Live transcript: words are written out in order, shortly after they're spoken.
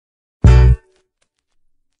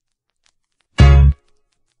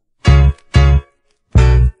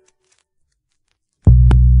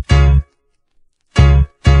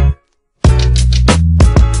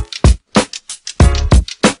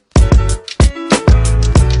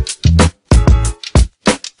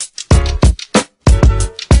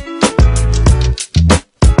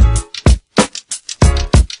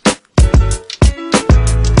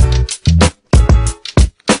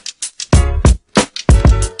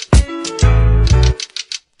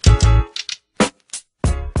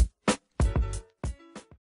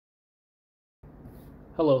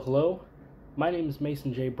Hello. My name is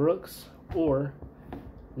Mason J. Brooks, or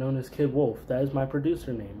known as Kid Wolf. That is my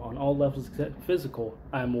producer name. On all levels except physical,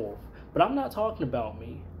 I'm Wolf. But I'm not talking about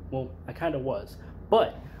me. Well, I kind of was.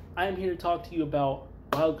 But I am here to talk to you about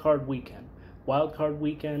Wildcard Weekend. Wildcard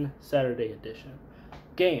Weekend, Saturday edition.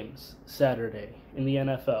 Games, Saturday, in the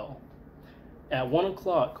NFL. At 1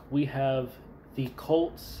 o'clock, we have the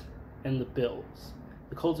Colts and the Bills.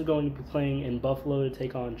 The Colts are going to be playing in Buffalo to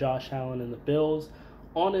take on Josh Allen and the Bills.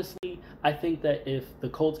 Honestly, I think that if the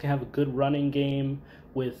Colts can have a good running game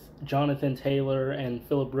with Jonathan Taylor and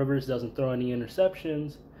Phillip Rivers doesn't throw any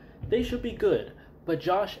interceptions, they should be good. But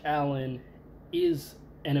Josh Allen is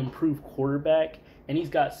an improved quarterback, and he's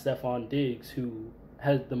got Stephon Diggs, who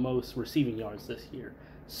has the most receiving yards this year.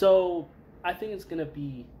 So I think it's going to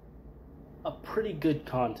be a pretty good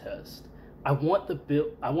contest. I want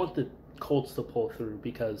the Colts to pull through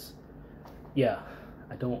because, yeah,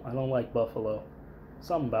 I don't like Buffalo.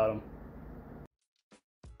 Something about them.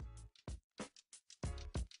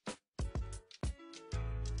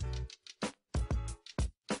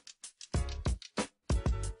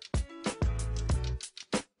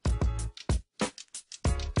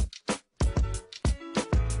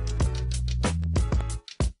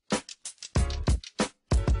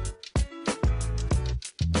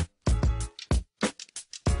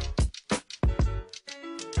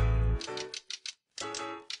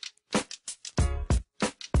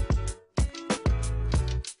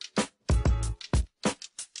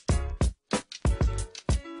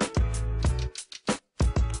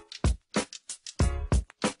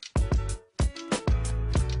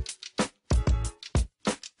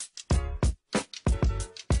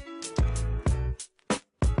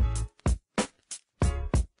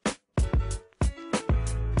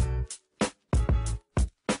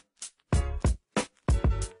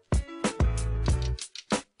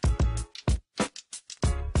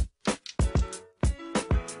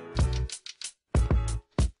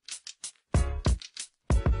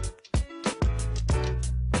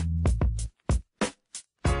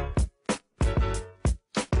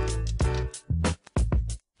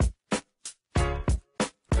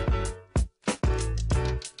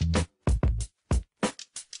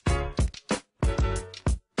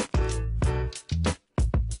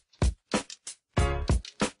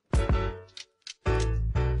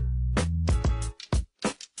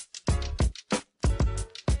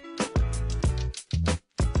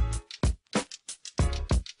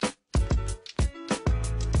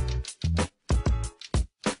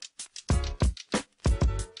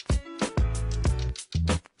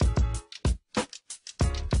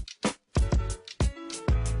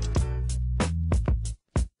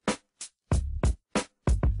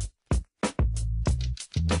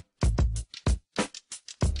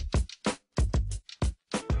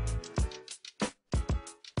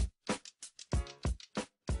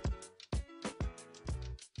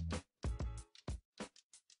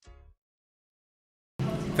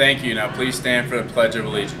 Thank you. Now please stand for the Pledge of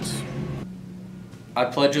Allegiance. I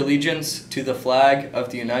pledge allegiance to the flag of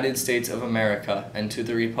the United States of America and to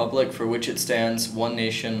the republic for which it stands, one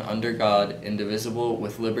nation, under God, indivisible,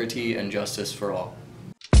 with liberty and justice for all.